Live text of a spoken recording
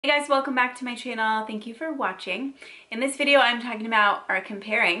Hey guys, welcome back to my channel. Thank you for watching. In this video, I'm talking about or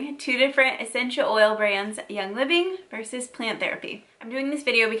comparing two different essential oil brands, Young Living versus Plant Therapy. I'm doing this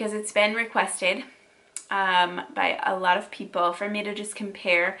video because it's been requested by a lot of people for me to just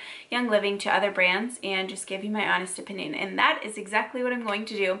compare Young Living to other brands and just give you my honest opinion. And that is exactly what I'm going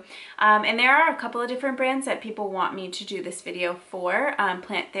to do. And there are a couple of different brands that people want me to do this video for.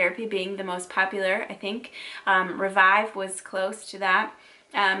 Plant Therapy being the most popular, I think. Revive was close to that.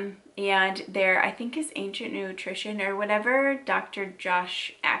 And there, I think, is Ancient Nutrition or whatever Dr.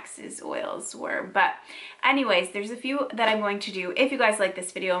 Josh Axe's oils were. But anyways, there's a few that I'm going to do. If you guys like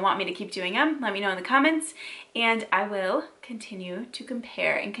this video and want me to keep doing them, let me know in the comments and I will continue to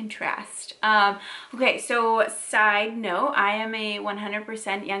compare and contrast. Okay, so side note, I am a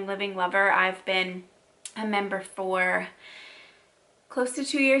 100% Young Living lover. I've been a member for close to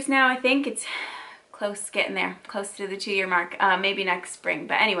 2 years now. I think it's close, getting there, close to the 2-year mark, maybe next spring.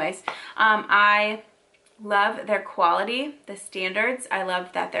 But anyways, I love their quality, the standards. I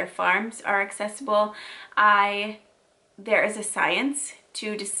love that their farms are accessible. There is a science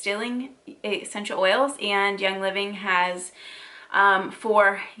to distilling essential oils, and Young Living has,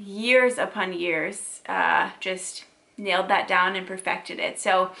 for years upon years, just nailed that down and perfected it.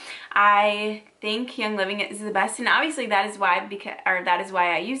 So I think Young Living is the best, and obviously that is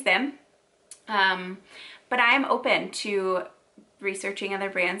why I use them. But I am open to researching other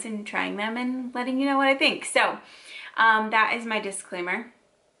brands and trying them and letting you know what I think. So that is my disclaimer.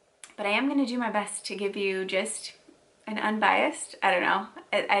 But I am going to do my best to give you just an unbiased, I don't know,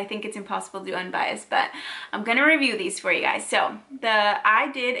 I think it's impossible to do unbiased, but I'm going to review these for you guys. So I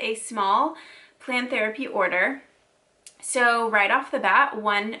did a small Plant Therapy order. So right off the bat,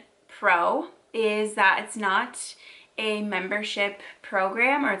 one pro is that it's not a membership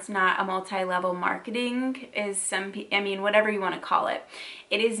program, or it's not a multi-level marketing, whatever you want to call it.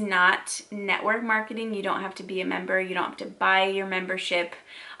 It is not network marketing. You don't have to be a member. You don't have to buy your membership,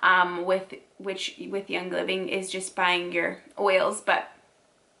 with Young Living is just buying your oils. But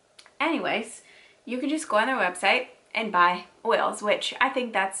anyways, you can just go on their website and buy oils, which I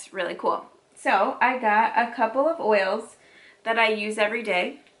think that's really cool. So I got a couple of oils that I use every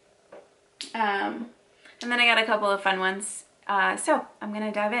day. And then I got a couple of fun ones. So I'm going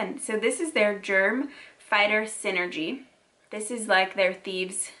to dive in. So this is their Germ Fighter Synergy. This is like their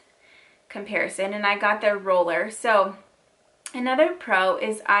Thieves comparison. And I got their roller. So another pro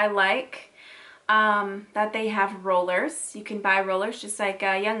is I like that they have rollers. You can buy rollers just like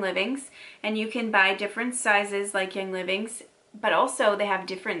Young Living's. And you can buy different sizes like Young Living's. But also they have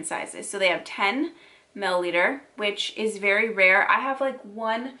different sizes. So they have 10 milliliter, which is very rare. I have like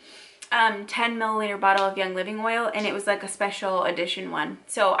one 10 milliliter bottle of Young Living oil, and it was like a special edition one.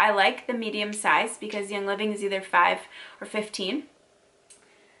 So I like the medium size because Young Living is either 5 or 15.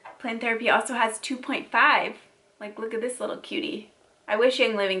 Plant Therapy also has 2.5. Like, look at this little cutie. I wish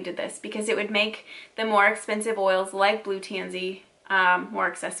Young Living did this because it would make the more expensive oils like Blue Tansy more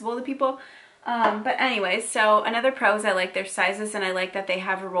accessible to people. But anyways, so another pro is I like their sizes, and I like that they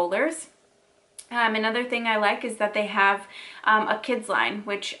have rollers. Another thing I like is that they have a kids line,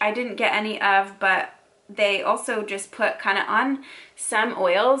 which I didn't get any of, but they also just put kind of on some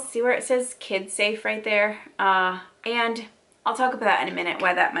oils. See where it says kids safe right there? And I'll talk about that in a minute,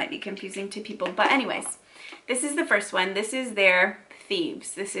 why that might be confusing to people. But anyways, this is the first one. This is their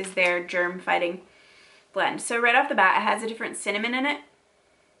Thieves. This is their germ fighting blend. So right off the bat, it has a different cinnamon in it,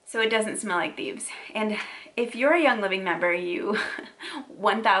 so it doesn't smell like Thieves. And if you're a Young Living member, you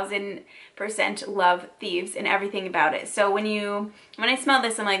 1000% love Thieves and everything about it. So when I smell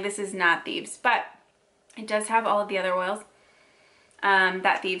this, I'm like, this is not Thieves, but it does have all of the other oils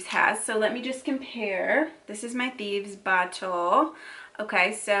that Thieves has. So let me just compare. This is my Thieves bottle.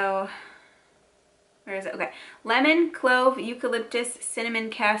 Okay, so where is it? Okay, lemon, clove, eucalyptus, cinnamon,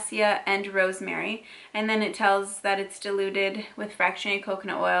 cassia, and rosemary. And then it tells that it's diluted with fractionated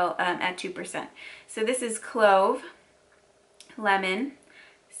coconut oil at 2%. So this is clove, lemon,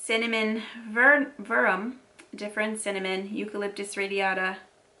 cinnamon verum, different cinnamon, eucalyptus radiata.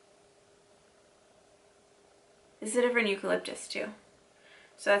 This is a different eucalyptus too.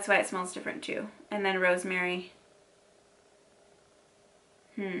 So that's why it smells different too. And then rosemary.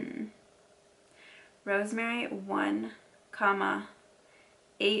 Rosemary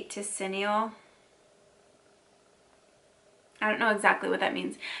 1,8 to I don't know exactly what that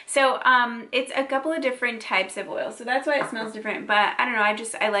means. So it's a couple of different types of oil. So that's why it smells different. But I don't know,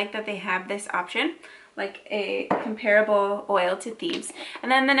 I like that they have this option. like a comparable oil to Thieves.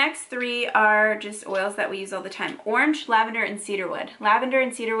 And then the next three are just oils that we use all the time. Orange, lavender, and cedarwood. Lavender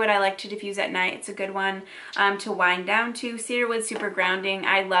and cedarwood I like to diffuse at night. It's a good one to wind down to. Cedarwood, super grounding.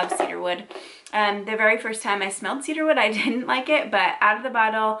 I love cedarwood. The very first time I smelled cedarwood, I didn't like it, but out of the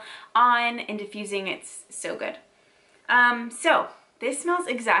bottle, on, and diffusing, it's so good. So this smells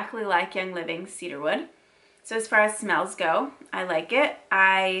exactly like Young Living's cedarwood. So as far as smells go, I like it.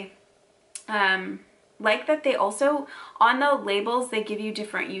 I like that they also, on the labels, they give you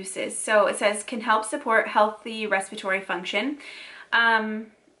different uses. So it says, can help support healthy respiratory function,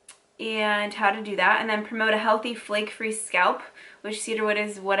 and how to do that. And then promote a healthy flake-free scalp, which cedarwood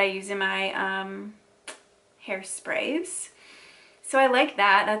is what I use in my hair sprays. So I like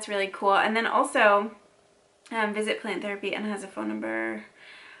that. That's really cool. And then also, visit Plant Therapy and has a phone number.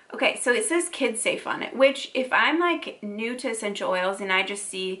 Okay, so it says kid safe on it, which if I'm like new to essential oils and I just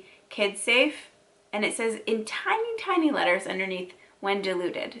see kid safe, and it says in tiny, tiny letters underneath, when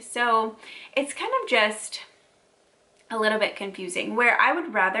diluted. So it's kind of just a little bit confusing, where I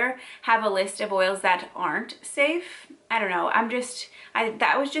would rather have a list of oils that aren't safe. I don't know.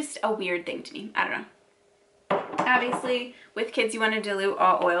 That was just a weird thing to me. I don't know. Obviously, with kids, you want to dilute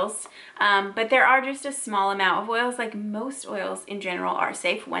all oils, but there are just a small amount of oils. Like most oils in general are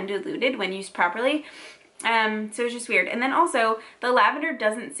safe when diluted, when used properly. So it's just weird. And then also, the lavender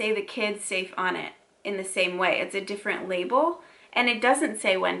doesn't say the kid safe on it in the same way. It's a different label, and it doesn't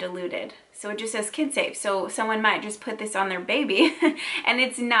say when diluted. So it just says kid safe. So someone might just put this on their baby, and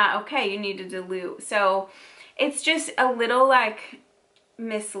it's not okay. You need to dilute. So it's just a little like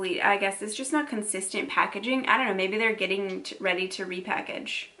mislead. I guess it's just not consistent packaging. I don't know. Maybe they're getting ready to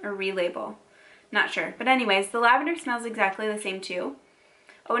repackage or relabel. Not sure. But anyways, the lavender smells exactly the same too.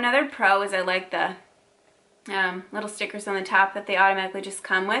 Oh, another pro is I like the little stickers on the top that they automatically just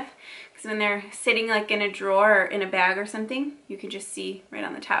come with, because when they're sitting like in a drawer or in a bag or something, you can just see right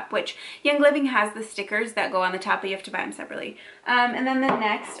on the top, which Young Living has the stickers that go on the top, but you have to buy them separately. And then the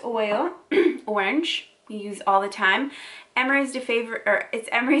next oil, orange, we use all the time. Emery's favorite, or it's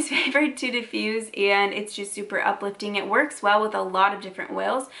Emery's favorite to diffuse, and it's just super uplifting. It works well with a lot of different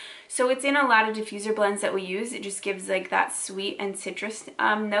oils, so it's in a lot of diffuser blends that we use. It just gives like that sweet and citrus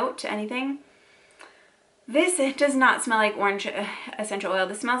note to anything. This does not smell like orange essential oil.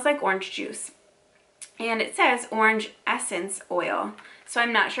 This smells like orange juice. And it says orange essence oil. So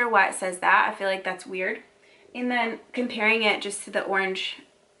I'm not sure why it says that. I feel like that's weird. And then comparing it just to the orange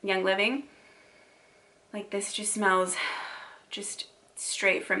Young Living, like this just smells just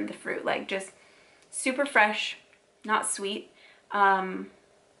straight from the fruit. Like just super fresh, not sweet. I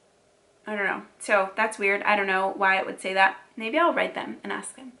don't know. So that's weird. I don't know why it would say that. Maybe I'll write them and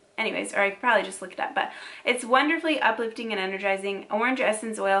ask them. Anyways, or I could probably just look it up, but it's wonderfully uplifting and energizing. Orange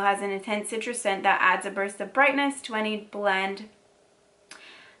essence oil has an intense citrus scent that adds a burst of brightness to any blend.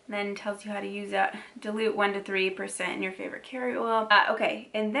 And then tells you how to use it. Dilute 1 to 3% in your favorite carrier oil. Okay,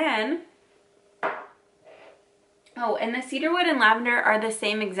 and then, oh, and the cedarwood and lavender are the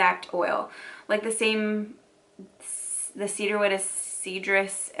same exact oil. Like the same, the cedarwood is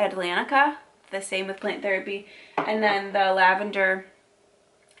Cedrus atlantica, the same with Plant Therapy. And then the lavender,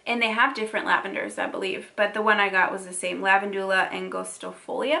 and they have different lavenders, I believe, but the one I got was the same, Lavandula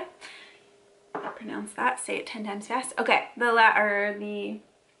angustifolia. I pronounce that, say it 10 times fast. Okay, the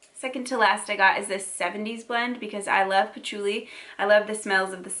second to last I got is this 70s blend, because I love patchouli. I love the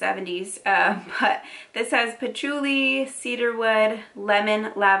smells of the 70s, but this has patchouli, cedarwood,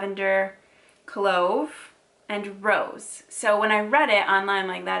 lemon, lavender, clove, and rose. So when I read it online,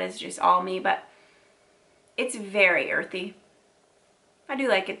 like that is just all me, but it's very earthy. I do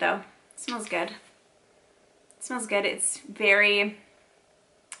like it though. It smells good. It smells good. It's very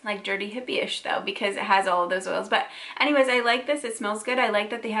like dirty hippie-ish though, because it has all of those oils. But anyways, I like this. It smells good. I like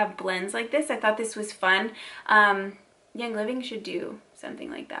that they have blends like this. I thought this was fun. Young Living should do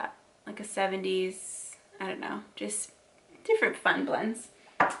something like that, like a 70s, I don't know, just different fun blends.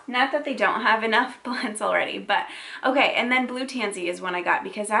 Not that they don't have enough blends already, but okay. And then Blue Tansy is one I got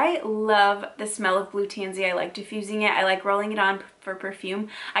because I love the smell of Blue Tansy. I like diffusing it. I like rolling it on for perfume.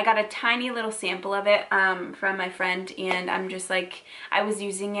 I got a tiny little sample of it from my friend, and I'm just like, I was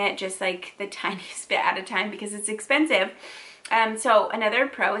using it just like the tiniest bit at a time because it's expensive. So another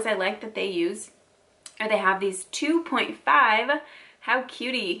pro is I like that they use, or they have these 2.5, how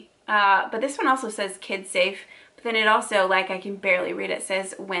cutie. But this one also says kid safe. Then it also, like, I can barely read it,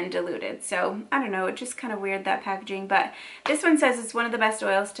 says when diluted. So I don't know, it's just kind of weird, that packaging. But this one says it's one of the best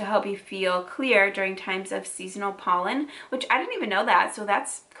oils to help you feel clear during times of seasonal pollen, which I didn't even know that, so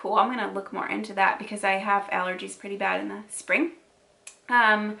that's cool. I'm gonna look more into that because I have allergies pretty bad in the spring.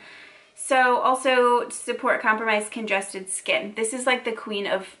 So also to support compromised congested skin. This is like the queen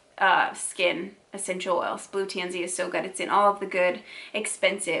of skin essential oils. Blue Tansy is so good. It's in all of the good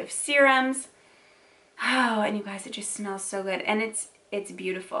expensive serums. Oh, and you guys, it just smells so good. And it's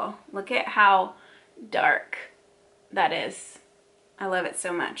beautiful. Look at how dark that is. I love it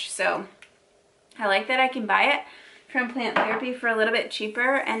so much. So I like that I can buy it from Plant Therapy for a little bit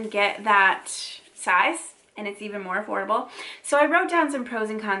cheaper and get that size, and it's even more affordable. So I wrote down some pros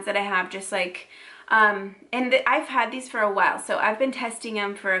and cons that I have, just like I've had these for a while, so I've been testing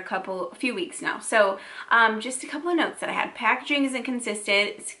them for a few weeks now. So just a couple of notes that I had. Packaging isn't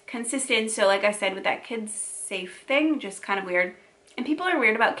consistent, so like I said, with that kids safe thing, just kind of weird. And people are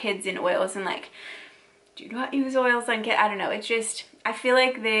weird about kids in oils and like, do not use oils on kids. I don't know, it's just, I feel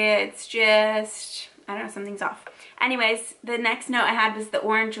like it's just, I don't know, something's off. Anyways, the next note I had was the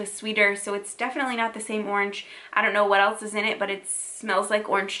orange was sweeter, so it's definitely not the same orange. I don't know what else is in it, but it smells like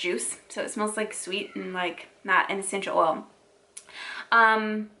orange juice. So it smells like sweet and like not an essential oil.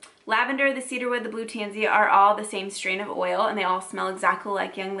 Lavender, the cedarwood, the blue tansy are all the same strain of oil, and they all smell exactly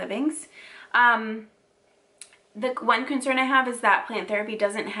like Young Living's. The one concern I have is that Plant Therapy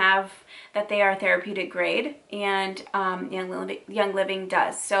doesn't have that they are therapeutic grade, and Young Living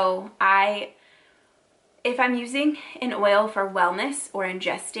does. So if I'm using an oil for wellness or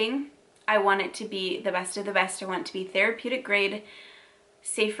ingesting, I want it to be the best of the best. I want it to be therapeutic grade,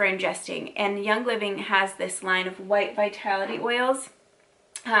 safe for ingesting. And Young Living has this line of white vitality oils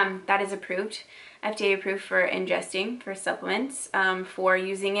that is approved, FDA approved for ingesting, for supplements, for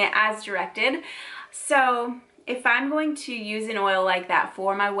using it as directed. So if I'm going to use an oil like that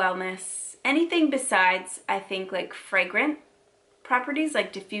for my wellness, anything besides, I think, like fragrant properties,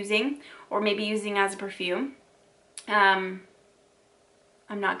 like diffusing, or maybe using as a perfume, I'm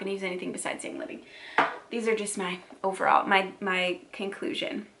not going to use anything besides Young Living. These are just my overall, my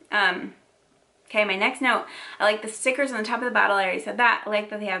conclusion. Okay, my next note, I like the stickers on the top of the bottle. I already said that. I like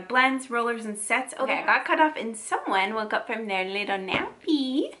that they have blends, rollers, and sets. Okay, I got cut off and someone woke up from their little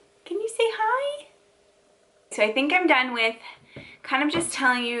nappy. Can you say hi? So I think I'm done with kind of just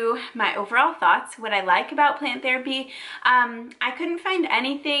telling you my overall thoughts, what I like about Plant Therapy. I couldn't find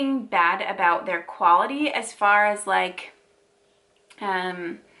anything bad about their quality as far as like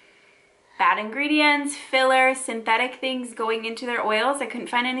bad ingredients, fillers, synthetic things going into their oils. I couldn't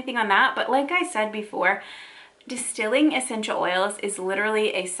find anything on that. But like I said before, distilling essential oils is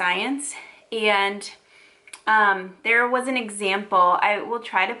literally a science. And there was an example, I will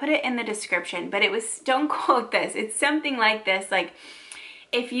try to put it in the description, but it was, don't quote this, it's something like this, like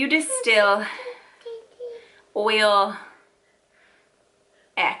if you distill oil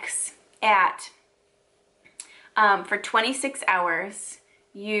X at for 26 hours,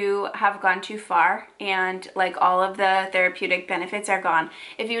 you have gone too far and like all of the therapeutic benefits are gone.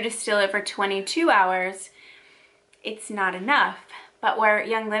 If you distill it for 22 hours, it's not enough. But where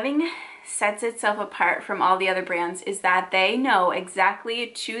Young Living sets itself apart from all the other brands is that they know exactly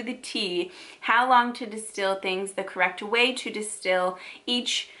to the T how long to distill things, the correct way to distill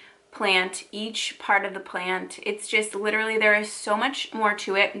each plant, each part of the plant. It's just literally, there is so much more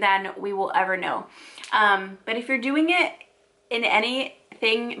to it than we will ever know. But if you're doing it in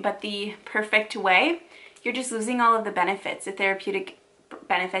anything but the perfect way, you're just losing all of the benefits, the therapeutic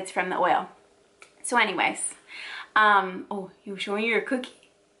benefits from the oil. So anyways, oh, you showing your cookie?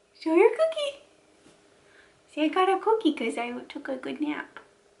 Show your cookie. See, I got a cookie because I took a good nap.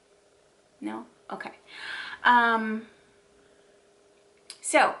 No? Okay.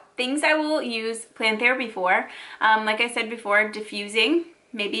 So, things I will use Plant Therapy for. Like I said before, diffusing,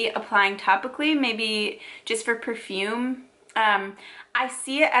 maybe applying topically, maybe just for perfume. I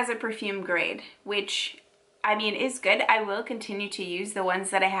see it as a perfume grade, which I mean is good. I will continue to use the ones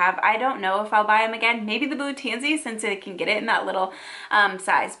that I have. I don't know if I'll buy them again. Maybe the Blue Tansy, since I can get it in that little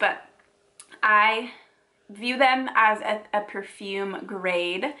size, but I view them as a perfume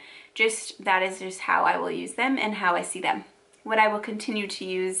grade. That is just how I will use them and how I see them. What I will continue to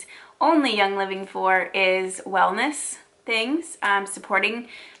use only Young Living for is wellness things, supporting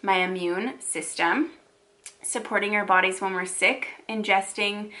my immune system, supporting our bodies when we're sick,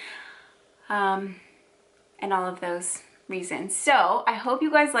 ingesting, and all of those reasons. So I hope you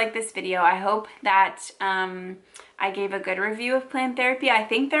guys like this video. I hope that I gave a good review of Plant Therapy. I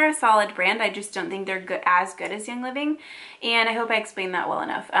think they're a solid brand. I just don't think they're as good as Young Living, and I hope I explained that well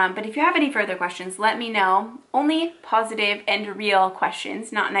enough. But if you have any further questions, let me know. Only positive and real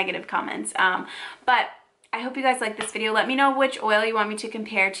questions, not negative comments. But I hope you guys like this video. Let me know which oil you want me to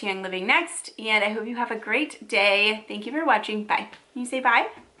compare to Young Living next, and I hope you have a great day. Thank you for watching. Bye. Can you say bye?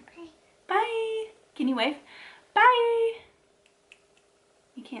 Bye. Bye. Can you wave? Bye.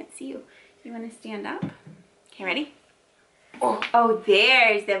 I can't see you. You want to stand up? Okay, ready? Oh,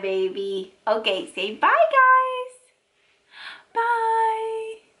 there's the baby. Okay, say bye, guys.